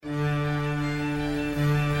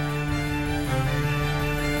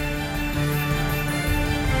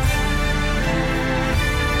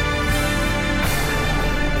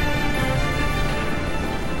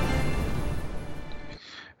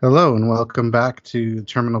Hello and welcome back to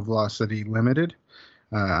Terminal Velocity Limited.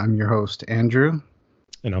 I'm your host, Andrew.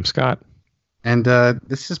 And I'm Scott. And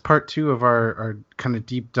this is part two of our kind of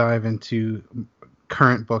deep dive into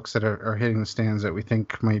current books that are hitting the stands that we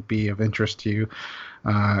think might be of interest to you,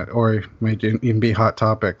 or might even be hot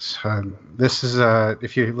topics. This is,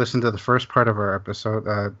 if you listen to the first part of our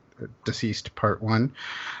episode, DCeased Part 1,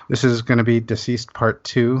 this is going to be DCeased Part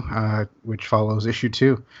 2, which follows Issue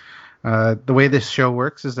 2. The way this show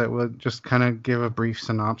works is that we'll just kind of give a brief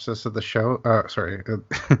synopsis of the show,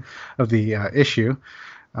 of the issue.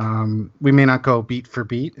 We may not go beat for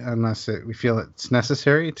beat unless we feel it's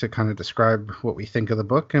necessary to kind of describe what we think of the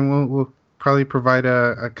book, and we'll probably provide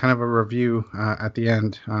a kind of a review at the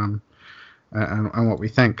end on what we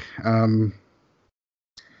think. And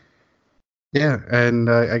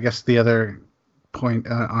I guess the other point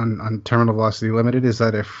on Terminal Velocity Limited is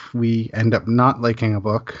that if we end up not liking a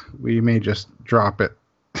book, we may just drop it.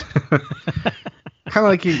 Kind of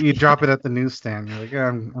like you drop it at the newsstand. You're like, yeah,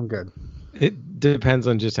 I'm good. It depends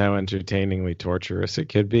on just how entertainingly torturous it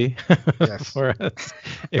could be for us.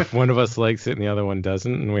 If one of us likes it and the other one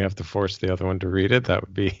doesn't, and we have to force the other one to read it, that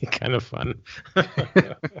would be kind of fun.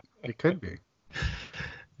 It could be.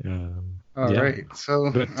 All right, so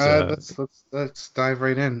let's dive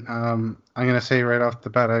right in. I'm gonna say right off the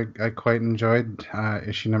bat, I quite enjoyed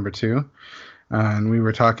issue number 2, and we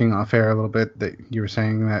were talking off air a little bit that you were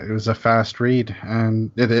saying that it was a fast read, and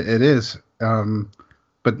it is,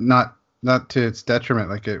 but not to its detriment.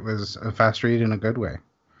 Like, it was a fast read in a good way.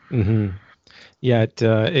 Mm-hmm. Yeah,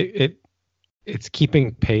 it's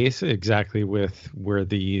keeping pace exactly with where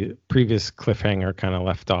the previous cliffhanger kind of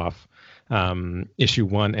left off. Issue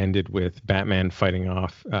 1 ended with Batman fighting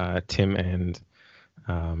off Tim and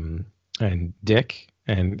Dick,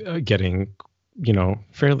 and getting,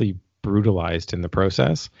 fairly brutalized in the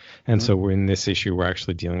process. And so we're in this issue, we're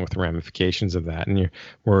actually dealing with the ramifications of that, and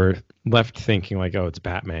we're left thinking like, oh, it's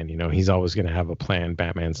Batman. He's always going to have a plan.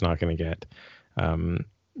 Batman's not going to get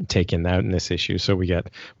taken out in this issue. So we get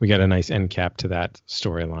a nice end cap to that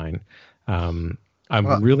storyline.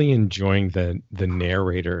 I'm really enjoying the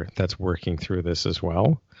narrator that's working through this as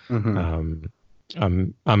well. Mm-hmm.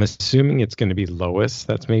 I'm assuming it's going to be Lois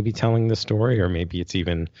that's maybe telling the story, or maybe it's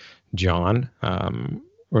even John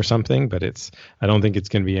or something. But I don't think it's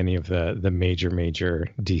going to be any of the major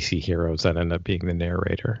DC heroes that end up being the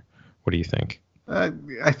narrator. What do you think?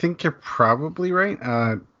 I think you're probably right.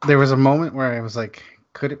 There was a moment where I was like,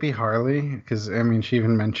 could it be Harley? Because she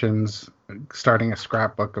even mentions starting a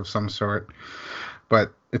scrapbook of some sort.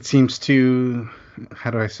 But it seems too,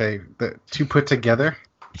 how do I say, too put together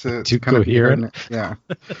to kind coherent. Of yeah.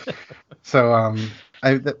 So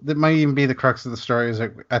that might even be the crux of the story. Is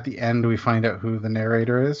like at the end we find out who the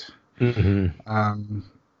narrator is. Mm-hmm.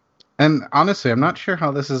 And honestly, I'm not sure how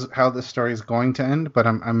this story is going to end, but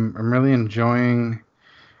I'm really enjoying.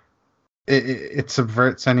 It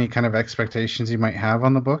subverts any kind of expectations you might have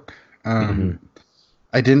on the book.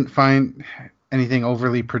 I didn't find anything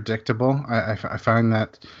overly predictable. I find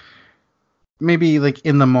that maybe like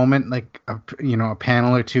in the moment, like a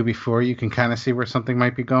panel or two before, you can kind of see where something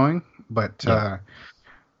might be going. But for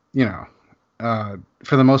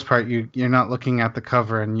the most part, you're not looking at the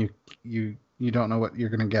cover, and you don't know what you're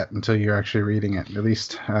going to get until you're actually reading it. At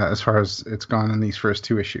least as far as it's gone in these first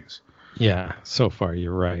 2 issues. Yeah, so far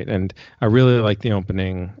you're right. And I really like the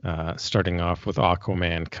opening, starting off with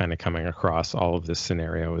Aquaman kind of coming across all of this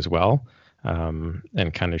scenario as well.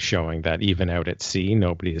 And kind of showing that even out at sea,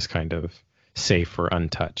 nobody is kind of safe or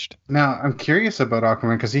untouched. Now, I'm curious about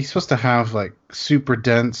Aquaman because he's supposed to have like super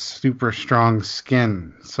dense, super strong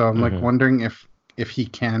skin. So I'm like wondering if he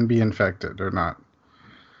can be infected or not.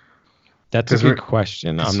 That's a good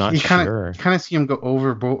question. I'm not sure. You kind of see him go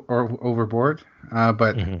overboard,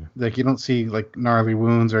 but like you don't see like gnarly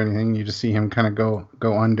wounds or anything. You just see him kind of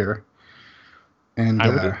go under. And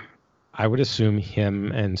I would assume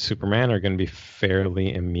him and Superman are going to be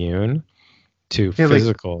fairly immune to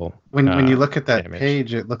physical. Like when you look at that damage.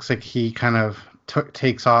 page, it looks like he kind of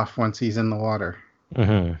takes off once he's in the water.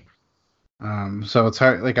 Mm-hmm. So it's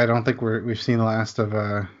hard. Like I don't think we've seen the last of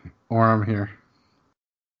Orm here.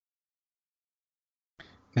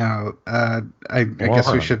 Now, I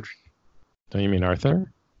guess we should. Don't you mean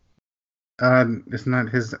Arthur? Isn't that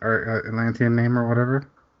his Atlantean name or whatever?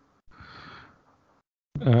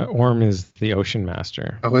 Orm is the Ocean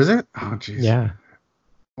Master. Oh, is it? Oh, jeez. Yeah.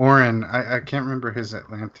 Orin. I can't remember his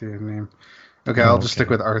Atlantean name. Okay, I'll just stick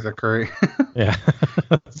with Arthur Curry. Yeah.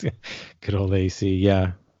 Good old AC.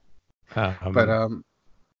 Yeah.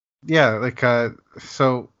 Yeah, like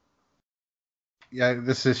so Yeah,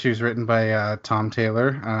 this issue is written by Tom Taylor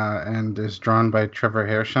and is drawn by Trevor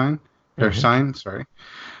Hairshine. Hmm. Hairstein, sorry.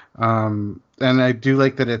 And I do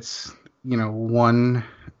like that it's one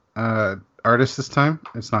artist this time.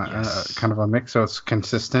 It's not Yes. kind of a mix, so it's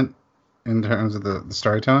consistent in terms of the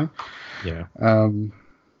storytelling. Yeah. Um,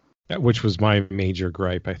 Which was my major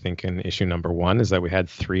gripe, I think, in issue number one, is that we had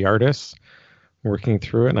three artists working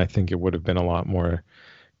through it, and I think it would have been a lot more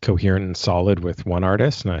coherent and solid with one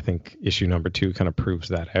artist. And I think issue number two kind of proves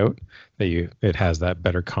that out, that it has that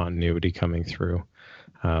better continuity coming through.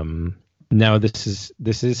 Now this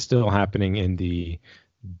is still happening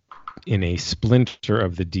in a splinter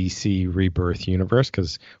of the DC Rebirth universe,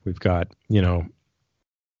 because we've got,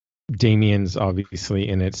 Damien's obviously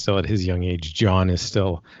in it still at his young age. John is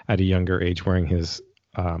still at a younger age wearing his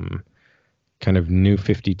kind of new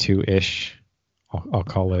 52-ish, I'll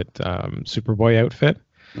call it, Superboy outfit.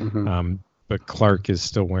 mhm. But Clark is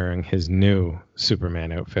still wearing his new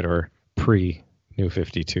Superman outfit, or pre-New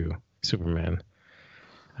 52 Superman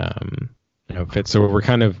outfit. So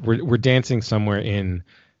we're dancing somewhere in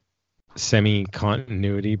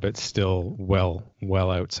semi-continuity, but still well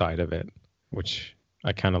outside of it, which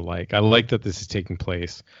I kind of like. I like that this is taking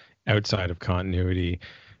place outside of continuity.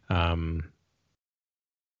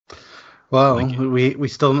 Well, Like, we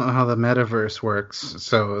still don't know how the metaverse works,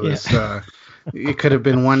 so yeah, this it could have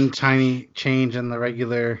been one tiny change in the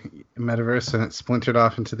regular metaverse, and it splintered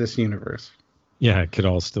off into this universe. yeah, it could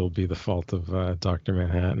all still be the fault of Dr.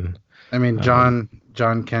 Manhattan. I mean, Um,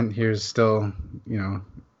 John Kent here is still,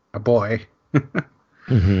 a boy.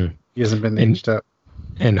 mhm. He hasn't been And aged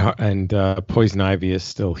up. Poison Ivy is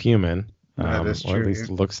still human, That is or at true, yeah. least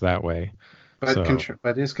looks that way. But So,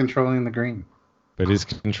 is controlling the green. but is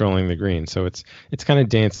controlling the green. So it's kind of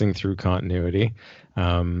dancing through continuity.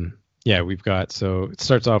 Yeah, we've got, so it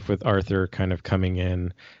starts off with Arthur kind of coming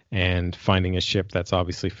in and finding a ship that's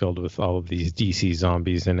obviously filled with all of these DC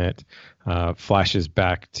zombies in it. Flashes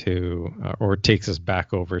back to, or takes us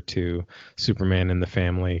back over to Superman and the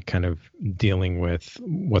family, kind of dealing with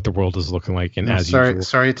what the world is looking like. And No, as usual,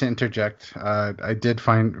 sorry to interject. I did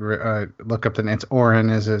find look up the name. It's Orin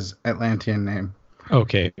is his Atlantean name.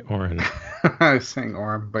 okay, Orin. I was saying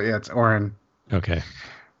Orin, but yeah, it's Orin. Okay.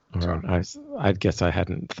 All So right. I guess I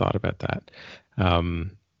hadn't thought about that.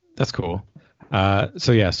 That's cool.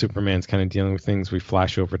 So yeah, Superman's kind of dealing with things. We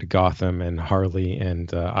flash over to Gotham, and Harley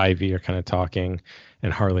and Ivy are kind of talking,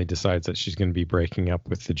 and Harley decides that she's going to be breaking up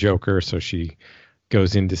with the Joker, so she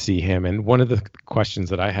goes in to see him. And one of the questions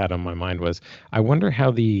that I had on my mind was, I wonder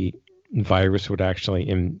how the virus would actually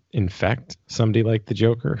infect somebody like the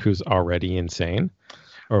Joker who's already insane,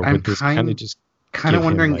 or I'm would this kind of just kind of give him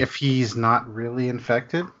wondering like, if he's not really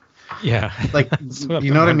infected. yeah, Like, that's what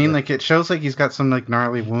you know I'm what I mean? wondering. Like, it shows like he's got some like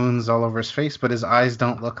gnarly wounds all over his face, but his eyes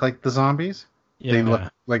don't look like the zombies. They look Yeah,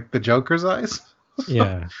 like the Joker's eyes.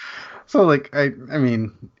 yeah. So like, I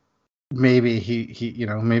mean, maybe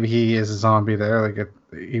maybe he is a zombie there. Like,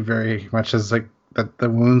 he very much is like the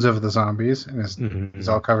wounds of the zombies, and he's Hmm.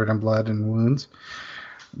 all covered in blood and wounds.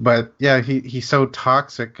 But yeah, he's so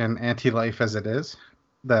toxic and anti-life as it is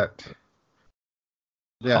that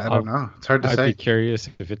yeah, I don't I'll, know. It's hard to I'd be say. curious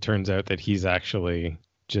if it turns out that he's actually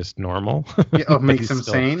just normal, Yeah, oh, but makes he's him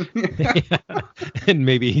still, sane. yeah. And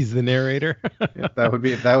maybe he's the narrator. Yeah, that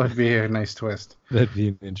would be a nice twist. That'd be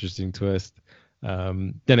an interesting twist.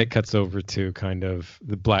 Then it cuts over to kind of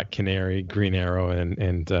the Black Canary, Green Arrow,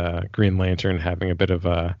 and Green Lantern having a bit of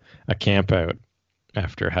a camp out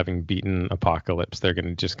after having beaten Apocalypse. They're going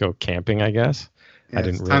to just go camping, I guess. I Yeah,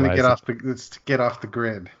 it's didn't time to realize that. it's to get off the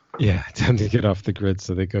grid. Yeah, time to get off the grid,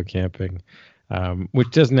 so they go camping,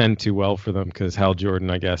 which doesn't end too well for them because Hal Jordan,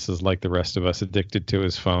 I guess, is like the rest of us, addicted to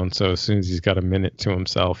his phone. So as soon as he's got a minute to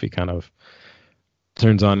himself, he kind of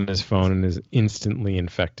turns on his phone and is instantly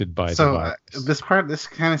infected by the So virus. this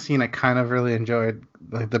kind of scene, I kind of really enjoyed,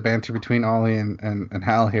 like the banter between Ollie and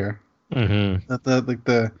Hal here. Hmm.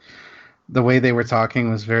 The way they were talking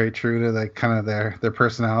was very true to like kind of their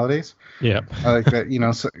personalities. Yeah. I like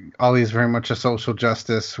that, so Ollie's very much a social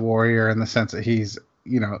justice warrior in the sense that he's,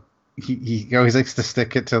 he always likes to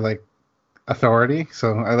stick it to like authority.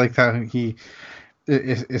 So I like how he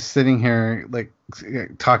is sitting here like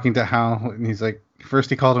talking to Hal, and he's like, first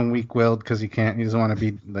he called him weak-willed because he doesn't want to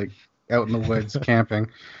be like out in the woods camping,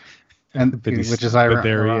 and which is But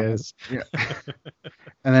there he ironic. is. Yeah.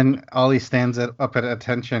 And then Ollie stands up at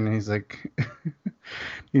attention, and he's like,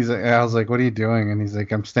 I was like, what are you doing? And he's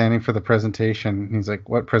like, I'm standing for the presentation. And he's like,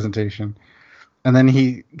 what presentation? And then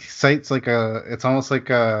he cites like it's almost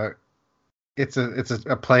like it's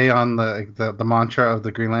a play on the mantra of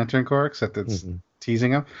the Green Lantern Corps, except it's Hmm.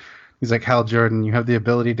 teasing him. He's like, Hal Jordan, you have the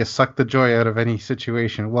ability to suck the joy out of any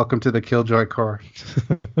situation. Welcome to the Killjoy Corps.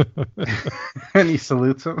 And he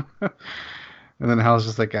salutes him. And then Hal's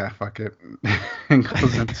just like, fuck it. And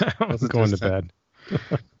goes I'm into going his to tent.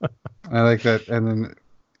 bed. I like that. And then,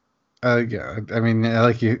 yeah, I mean, I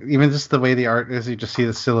like you. Even just the way the art is, you just see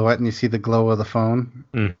the silhouette and you see the glow of the phone.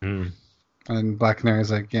 Mm-hmm. And Black Canary's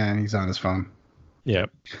like, yeah, and he's on his phone. Yeah,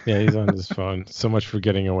 he's on his phone. So much for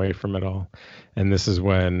getting away from it all. And this is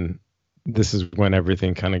when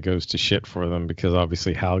everything kind of goes to shit for them, because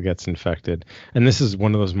obviously Hal gets infected. And this is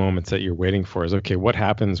one of those moments that you're waiting for, is okay, what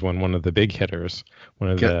happens when one of the big hitters,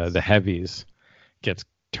 one of the heavies, gets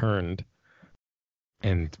turned?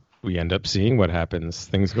 And we end up seeing what happens.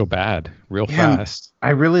 Things go bad real fast.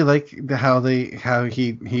 I really like how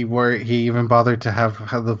he even bothered to have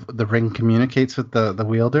how the ring communicates with the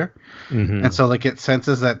wielder. Mm-hmm. And so like it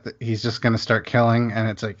senses that he's just going to start killing, and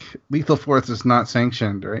it's like lethal force is not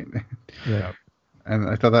sanctioned, right? Yeah. And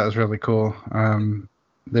I thought that was really cool.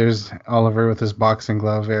 There's Oliver with his boxing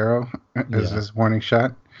glove arrow as his warning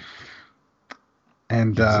shot.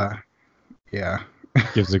 And yeah.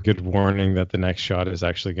 Gives a good warning that the next shot is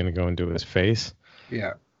actually going to go into his face.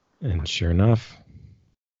 Yeah. And sure enough,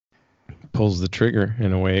 pulls the trigger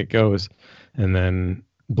and away it goes. And then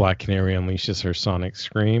Black Canary unleashes her sonic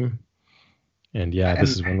scream. And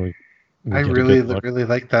this is when we I really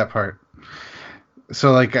like that part.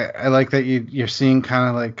 So like I like that you're seeing kind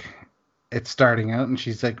of like it's starting out and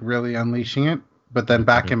she's like really unleashing it, but then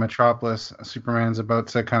back in Metropolis, Superman's about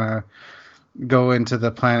to kind of go into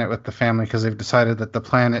the planet with the family because they've decided that the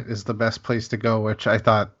planet is the best place to go, which I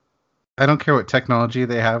thought, I don't care what technology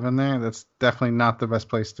they have in there, that's definitely not the best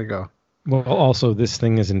place to go. Well, also this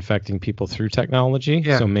thing is infecting people through technology,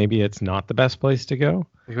 so maybe it's not the best place to go.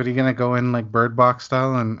 Like, what are you gonna go in like Bird Box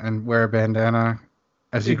style and wear a bandana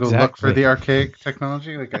as you go look for the archaic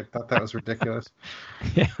technology? Like, I thought that was ridiculous.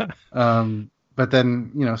 But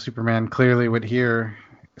then Superman clearly would hear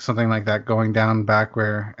something like that going down back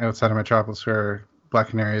where outside of Metropolis, where Black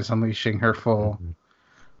Canary is unleashing her full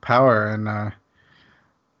power, and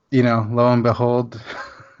lo and behold,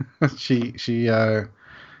 she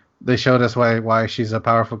they showed us why she's a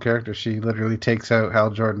powerful character. She literally takes out Hal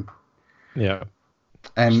Jordan. Yeah.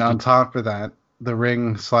 And on top of that, the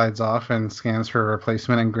ring slides off and scans for a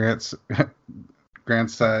replacement, and grants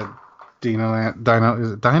Dina,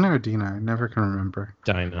 is it Dinah or Dina? I never can remember.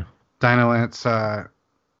 Dinah Lance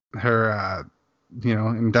her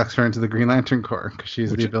inducts her into the Green Lantern Corps because she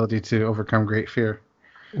has the ability to overcome great fear,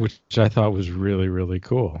 which I thought was really, really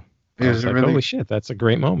cool. It was like, holy shit, that's a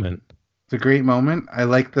great moment. It's a great moment. I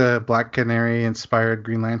like the Black Canary inspired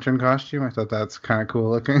Green Lantern costume. I thought that's kind of cool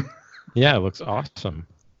looking. Yeah, it looks awesome.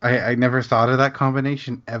 I never thought of that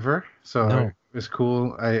combination ever, so it was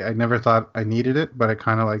cool. I never thought I needed it, but I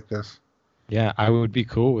kind of like this. Yeah, I would be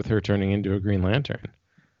cool with her turning into a Green Lantern.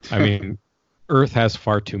 I mean, Earth has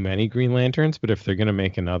far too many Green Lanterns, but if they're going to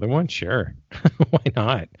make another one, sure. Why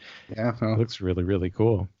not? Yeah. It looks really, really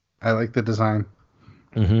cool. I like the design.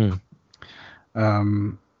 Mm-hmm.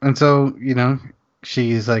 And so,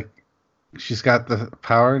 she's got the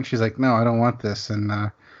power, and she's like, no, I don't want this. And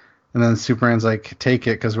then Superman's like, take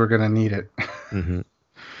it, because we're going to need it. Mm-hmm.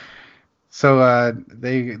 So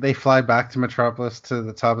they fly back to Metropolis to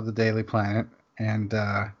the top of the Daily Planet, and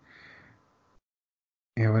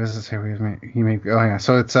what does it say?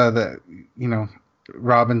 So it's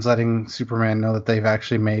Robin's letting Superman know that they've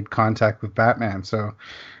actually made contact with Batman. So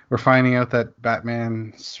we're finding out that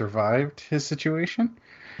Batman survived his situation.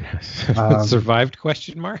 Survived ?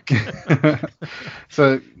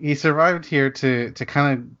 So he survived here to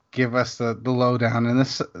kind of give us the lowdown. And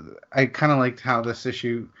this, I kind of liked how this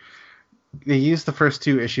issue, they used the first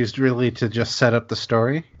two issues really to just set up the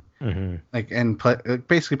story. Mm-hmm.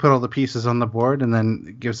 Basically put all the pieces on the board, and then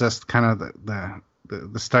it gives us kind of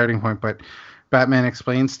the starting point. But Batman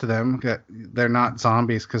explains to them that they're not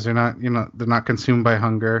zombies because they're not consumed by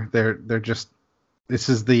hunger. They're just, this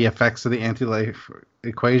is the effects of the anti-life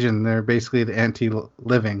equation. They're basically the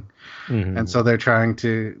anti-living, and so they're trying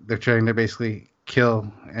to basically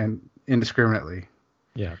kill and indiscriminately.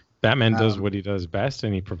 Yeah. Batman does what he does best,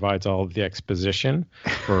 and he provides all of the exposition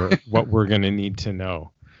for what we're going to need to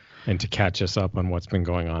know and to catch us up on what's been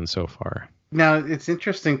going on so far. Now, it's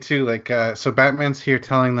interesting, too, so Batman's here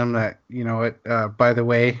telling them that, by the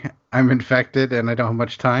way, I'm infected and I don't have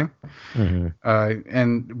much time.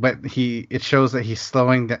 Mm-hmm. But it shows that he's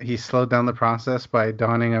slowed down the process by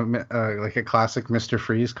donning a classic Mr.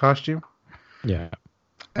 Freeze costume. Yeah.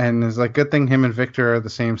 And it's like, good thing him and Victor are the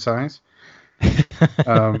same size.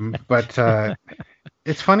 But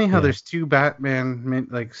it's funny how there's two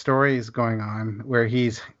Batman stories going on where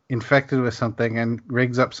he's infected with something and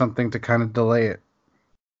rigs up something to kind of delay it.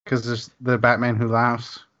 Because there's the Batman Who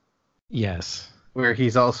Laughs. Yes. Where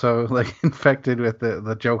he's also like infected with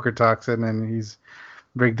the Joker toxin, and he's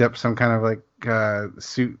rigged up some kind of like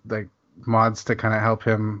suit, like mods to kind of help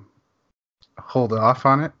him hold off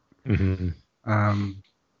on it. Mm-hmm.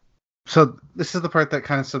 So this is the part that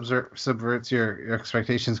kind of subverts your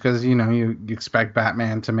expectations, because you expect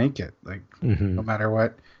Batman to make it, like no matter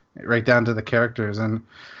what, right down to the characters. And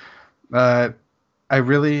I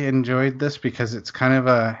really enjoyed this because it's kind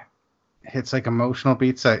of hits like emotional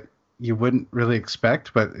beats that you wouldn't really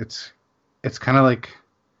expect, but it's kind of like,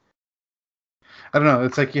 I don't know,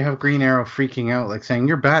 it's like you have Green Arrow freaking out, like saying,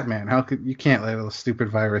 "You're Batman. How could you can't let a stupid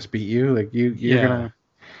virus beat you? Like you're gonna."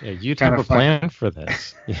 Yeah, you'd have a plan for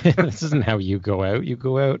this. This isn't how you go out. You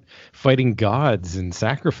go out fighting gods and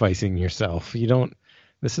sacrificing yourself. You don't.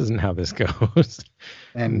 This isn't how this goes.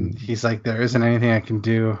 And he's like, "There isn't anything I can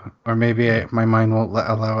do, or maybe my mind won't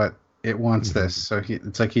allow it. It wants this." So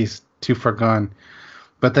it's like he's too far gone.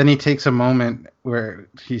 But then he takes a moment where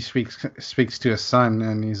he speaks to his son,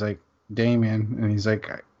 and he's like, "Damien," and he's like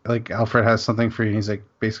Alfred has something for you. And he's like,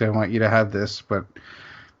 basically, I want you to have this, but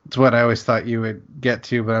it's what I always thought you would get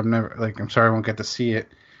to, but I'm sorry I won't get to see it.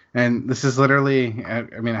 And this is literally, I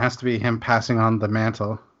mean, it has to be him passing on the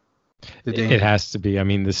mantle. It has to be. I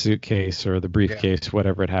mean, the suitcase or the briefcase,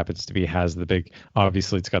 whatever it happens to be, has the big,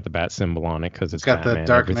 obviously it's got the bat symbol on it because it's got Batman. The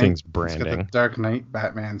Dark Everything's Knight, branding. It's got the Dark Knight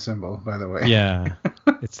Batman symbol, by the way. Yeah,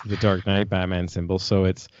 it's the Dark Knight Batman symbol. So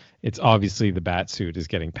it's obviously the bat suit is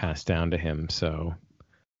getting passed down to him. So,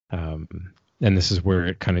 and this is where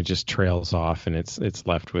it kind of just trails off, and it's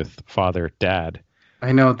left with father, dad.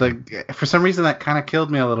 I know, for some reason that kind of killed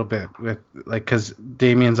me a little bit, with like, because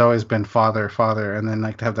Damien's always been father, and then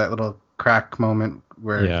like to have that little crack moment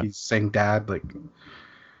where he's saying dad, like,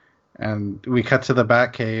 and we cut to the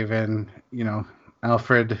Batcave, and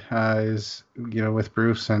Alfred is with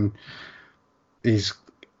Bruce, and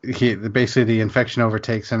basically the infection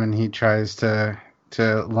overtakes him, and he tries to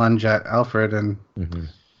lunge at Alfred, and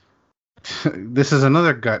this is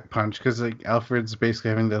another gut punch, because like Alfred's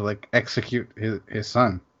basically having to like execute his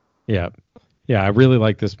son. Yeah, I really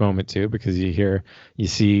like this moment too, because you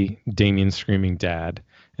see Damien screaming "Dad,"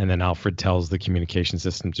 and then Alfred tells the communication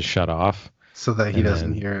system to shut off so that he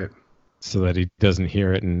doesn't hear it. So that he doesn't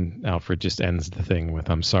hear it, and Alfred just ends the thing with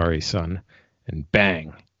 "I'm sorry, son," and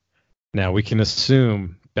bang. Now we can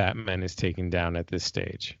assume Batman is taken down at this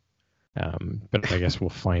stage. But I guess we'll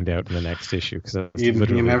find out in the next issue, because you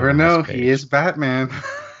never know. Page. He is Batman.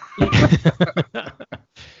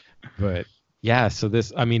 But yeah, so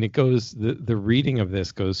this, I mean, it goes, the reading of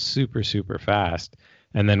this goes super, super fast.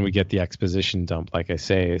 And then we get the exposition dump, like I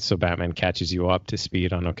say. So Batman catches you up to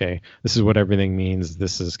speed on, okay, this is what everything means.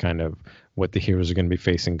 This is kind of what the heroes are going to be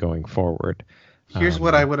facing going forward. Here's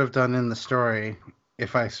what I would have done in the story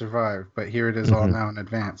if I survived, but here it is all now in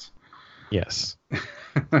advance. Yes.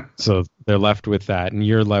 So they're left with that, and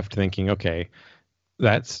you're left thinking, okay,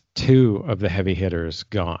 that's two of the heavy hitters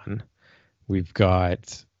gone. We've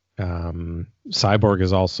got Cyborg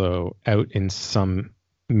is also out in some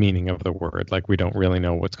meaning of the word. Like, we don't really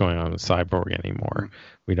know what's going on with Cyborg anymore.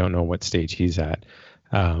 We don't know what stage he's at.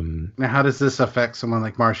 Now, how does this affect someone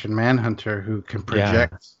like Martian Manhunter, who can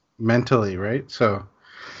project mentally, right? So,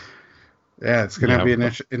 yeah, it's going to be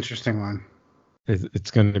an interesting one.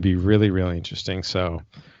 It's going to be really, really interesting. So,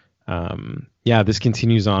 this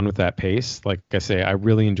continues on with that pace. Like I say, I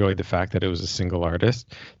really enjoyed the fact that it was a single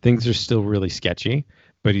artist. Things are still really sketchy,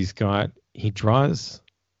 but he draws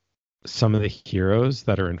some of the heroes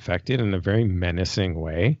that are infected in a very menacing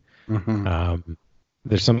way.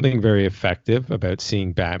 There's something very effective about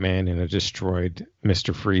seeing Batman in a destroyed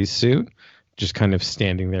Mr. Freeze suit, just kind of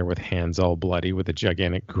standing there with hands all bloody with a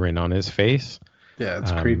gigantic grin on his face. Yeah,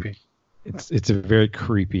 it's creepy. It's a very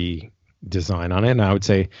creepy design on it, and I would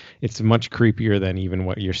say it's much creepier than even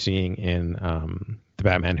what you're seeing in the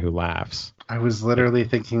Batman Who Laughs. I was literally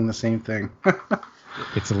thinking the same thing.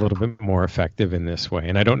 It's a little bit more effective in this way,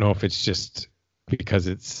 and I don't know if it's just because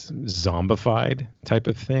it's zombified type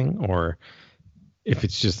of thing, or if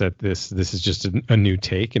it's just that this is just a new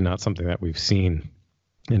take and not something that we've seen,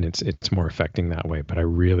 and it's more affecting that way. But I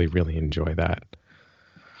really, really enjoy that.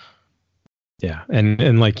 Yeah,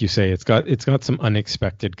 and like you say, it's got some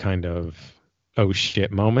unexpected kind of oh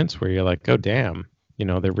shit moments where you're like, oh damn,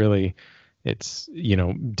 they're really It's,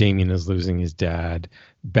 Damien is losing his dad.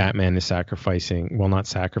 Batman is not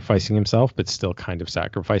sacrificing himself, but still kind of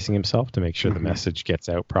sacrificing himself to make sure the message gets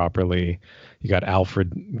out properly. You got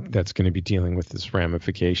Alfred that's going to be dealing with his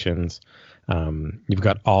ramifications. You've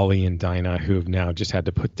got Ollie and Dinah, who have now just had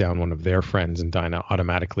to put down one of their friends, and Dinah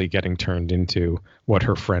automatically getting turned into what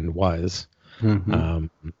her friend was.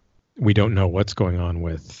 We don't know what's going on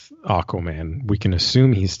with Aquaman. We can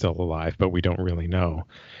assume he's still alive, but we don't really know.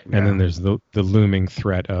 Yeah. And then there's the looming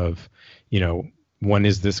threat of, when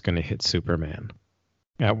is this going to hit Superman?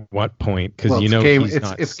 At what point? Because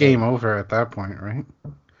it's game over at that point, right?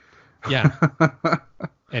 Yeah.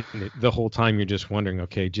 And the whole time you're just wondering,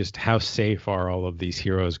 okay, just how safe are all of these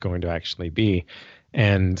heroes going to actually be?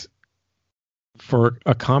 And for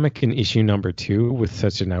a comic in issue number 2 with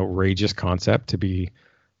such an outrageous concept to be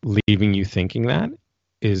leaving you thinking that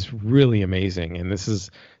is really amazing. And this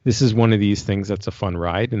is one of these things that's a fun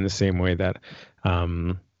ride, in the same way that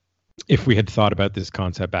if we had thought about this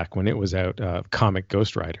concept back when it was out, comic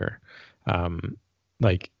Ghost Rider,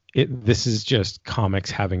 this is just comics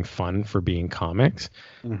having fun for being comics.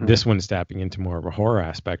 This one's tapping into more of a horror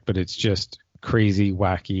aspect, but it's just crazy,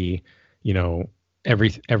 wacky,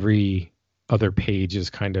 every other page is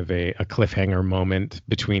kind of a cliffhanger moment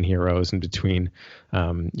between heroes and between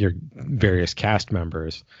your various cast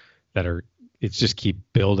members it's just keep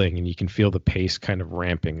building, and you can feel the pace kind of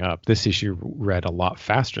ramping up. This issue read a lot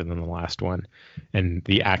faster than the last one, and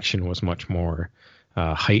the action was much more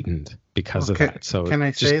heightened because of that. So can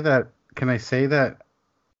I say that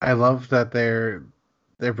I love that they're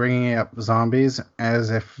bringing up zombies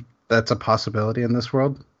as if that's a possibility in this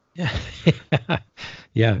world. Yeah.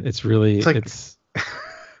 Yeah, it's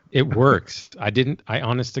it works. I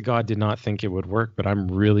honest to God did not think it would work, but I'm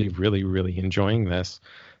really, really, really enjoying this.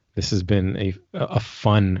 This has been a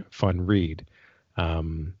fun read. I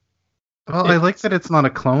like that it's not a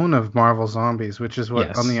clone of Marvel Zombies, which is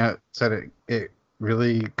what on the outside it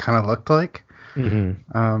really kind of looked like.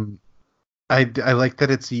 I like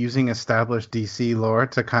that it's using established DC lore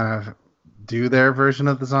to kind of do their version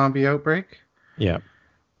of the zombie outbreak. Yeah.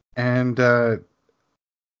 And I'm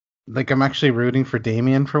actually rooting for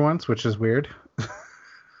Damien for once, which is weird.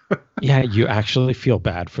 Yeah, you actually feel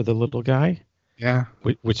bad for the little guy. Yeah.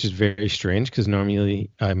 Which is very strange, because normally,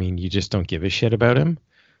 you just don't give a shit about him,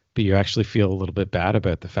 but you actually feel a little bit bad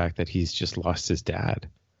about the fact that he's just lost his dad.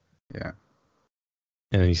 Yeah.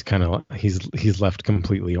 And he's left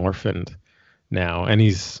completely orphaned now, and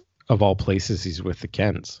he's, of all places, he's with the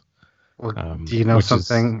Kents. Well, do you know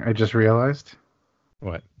something I just realized?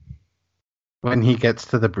 What? When he gets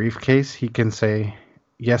to the briefcase, he can say,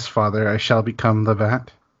 "Yes, Father, I shall become the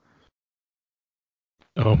Bat."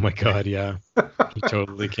 Oh my God, yeah. He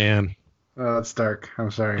totally can. Oh, it's dark.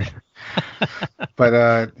 I'm sorry.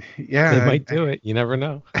 But yeah. They might do it. You never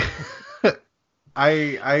know.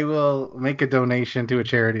 I will make a donation to a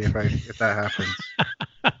charity if that happens.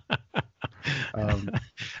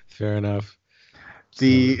 Fair enough.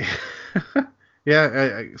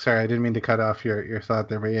 Yeah, sorry, I didn't mean to cut off your thought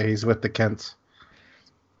there, but yeah, he's with the Kents.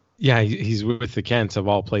 Yeah, he's with the Kents of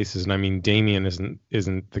all places, and Damien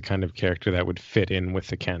isn't the kind of character that would fit in with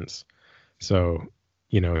the Kents. So,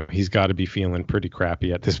 he's got to be feeling pretty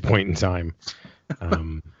crappy at this point in time.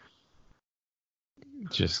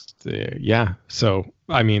 Yeah. So,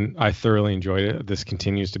 I thoroughly enjoyed it. This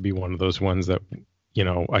continues to be one of those ones that,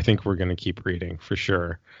 I think we're going to keep reading for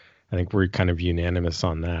sure. I think we're kind of unanimous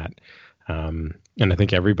on that. And I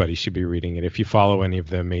think everybody should be reading it. If you follow any of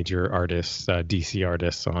the major artists, DC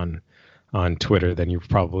artists on Twitter, then you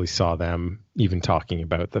probably saw them even talking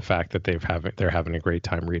about the fact that they're having a great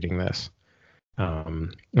time reading this.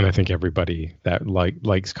 And I think everybody that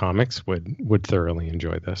likes comics would thoroughly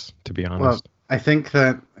enjoy this, to be honest. Well, I think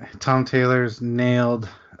that Tom Taylor's nailed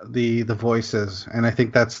the voices, and I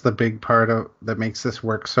think that's the big part that makes this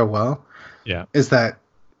work so well. Yeah. Is that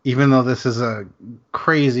even though this is a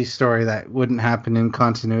crazy story that wouldn't happen in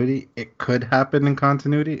continuity, it could happen in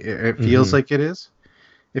continuity. It feels like it is,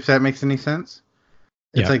 if that makes any sense.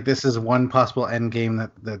 It's like this is one possible end game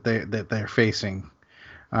that they're facing.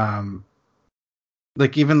 The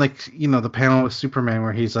panel with Superman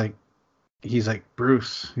where he's like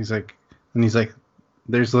Bruce, he's like,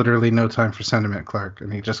 there's literally no time for sentiment, Clark,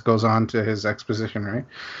 and he just goes on to his exposition, right?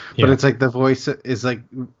 Yeah. But it's like the voice is like.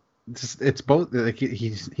 It's both. Like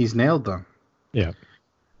he's nailed them. Yeah.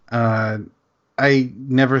 I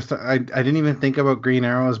never thought. I didn't even think about Green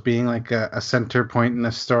Arrow as being like a center point in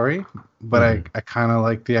the story, but I kind of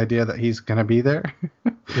like the idea that he's gonna be there.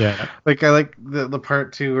 Yeah. Like I like the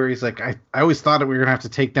part too where he's like, I always thought that we were gonna have to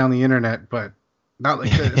take down the internet, but not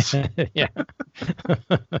like this. Yeah.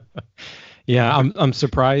 Yeah, I'm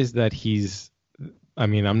surprised that he's. I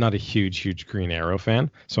mean, I'm not a huge Green Arrow fan,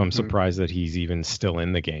 so I'm Mhm. surprised that he's even still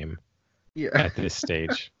in the game Yeah. at this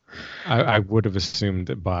stage. I would have assumed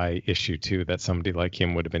that by issue 2 that somebody like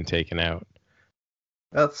him would have been taken out.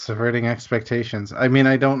 That's subverting expectations. I mean,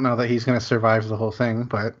 I don't know that he's going to survive the whole thing,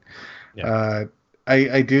 but Yeah. uh,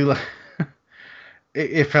 I do.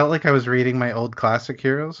 It felt like I was reading my old classic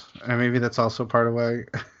heroes, and maybe that's also part of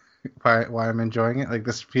why I'm enjoying it. Like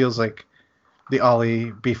this feels like the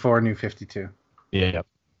Ollie before New 52. Yeah.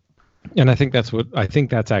 And I think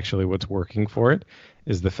that's actually what's working for it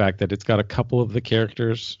is the fact that it's got a couple of the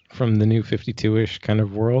characters from the new 52-ish kind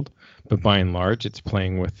of world, but by and large it's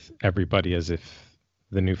playing with everybody as if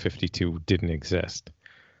the new 52 didn't exist.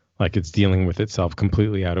 Like it's dealing with itself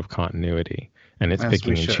completely out of continuity and it's As we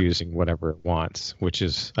picking and should. choosing whatever it wants, which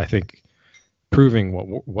is I think proving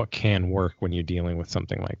what can work when you're dealing with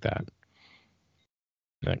something like that.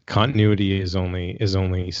 Continuity is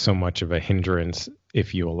only so much of a hindrance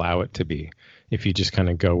if you allow it to be. If you just kind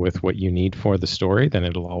of go with what you need for the story, then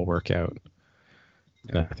it'll all work out.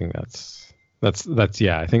 And Yeah. I think that's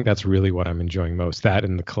yeah. I think that's really what I'm enjoying most. That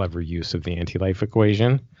and the clever use of the anti-life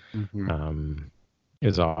equation hmm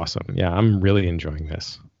is awesome. Yeah, I'm really enjoying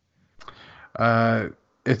this. Uh,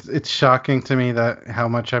 it's shocking to me that how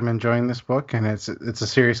much I'm enjoying this book, and it's a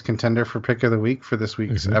serious contender for pick of the week for this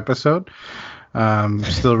week's Hmm. episode.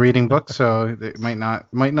 Still reading books, so it might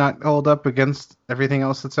not hold up against everything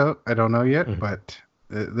else that's out. I don't know yet, Hmm. but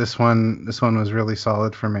this one was really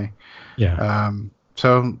solid for me. Yeah.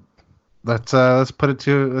 So let's put it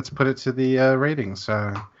to the ratings.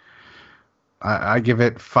 I give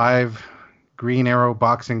it 5 Green Arrow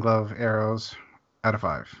boxing glove arrows out of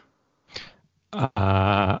 5.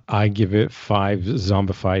 I give it 5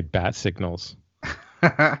 zombified bat signals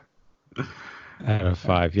out of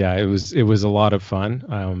 5. Yeah, it was a lot of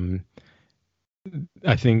fun.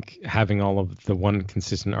 I think having all of the one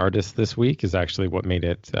consistent artist this week is actually what made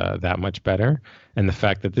it that much better, and the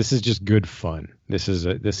fact that this is just good fun. This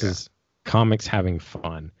Yeah. is comics having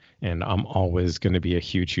fun, and I'm always going to be a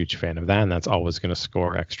huge fan of that, and that's always going to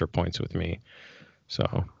score extra points with me.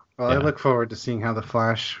 So Well, I yeah, look forward to seeing how the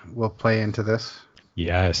Flash will play into this.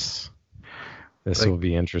 yes, this Like, will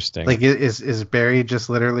be interesting. is Barry just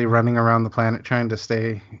literally running around the planet trying to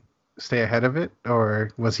stay ahead of it,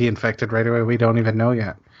 or was he infected right away? We don't even know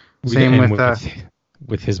yet. Same And with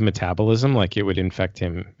with his metabolism, like it would infect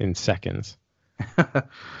him in seconds.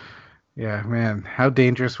 yeah, man, how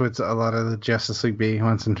dangerous would a lot of the Justice League be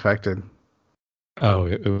once infected? Oh,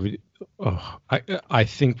 it would. Oh, I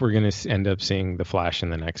think we're going to end up seeing the Flash in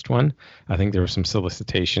the next one. I think there were some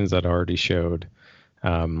solicitations that already showed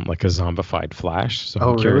like a zombified Flash. So Oh,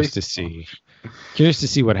 I'm really? curious to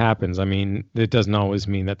see what happens. I mean, it doesn't always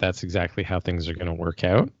mean that that's exactly how things are going to work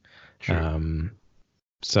out. True. Um,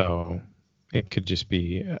 so it could just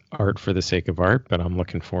be art for the sake of art, but I'm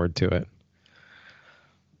looking forward to it.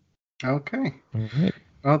 Okay. All right.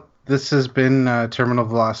 Well, this has been Terminal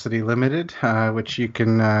Velocity Limited, which you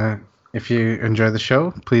can, if you enjoy the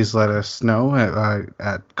show, please let us know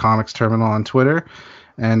at Comics Terminal on Twitter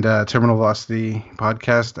and Terminal Velocity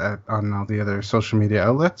Podcast on all the other social media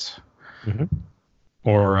outlets. Mhm.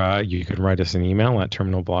 Or you can write us an email at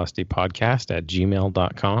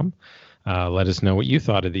terminalvelocitypodcast@gmail.com. Let us know what you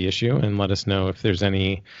thought of the issue, and let us know if there's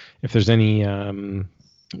any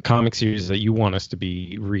comic series that you want us to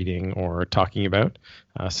be reading or talking about.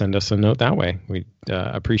 Send us a note that way. We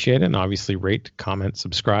appreciate it, and obviously rate, comment,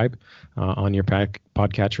 subscribe on your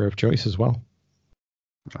podcatcher of choice as well.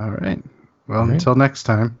 All right. Well, All right. until next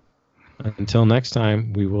time. Until next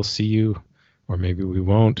time, we will see you, or maybe we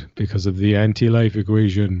won't because of the anti-life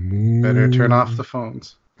equation. Better turn off the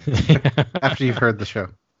phones after you've heard the show.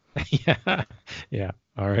 Yeah. Yeah.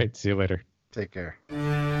 All right. See you later. Take care.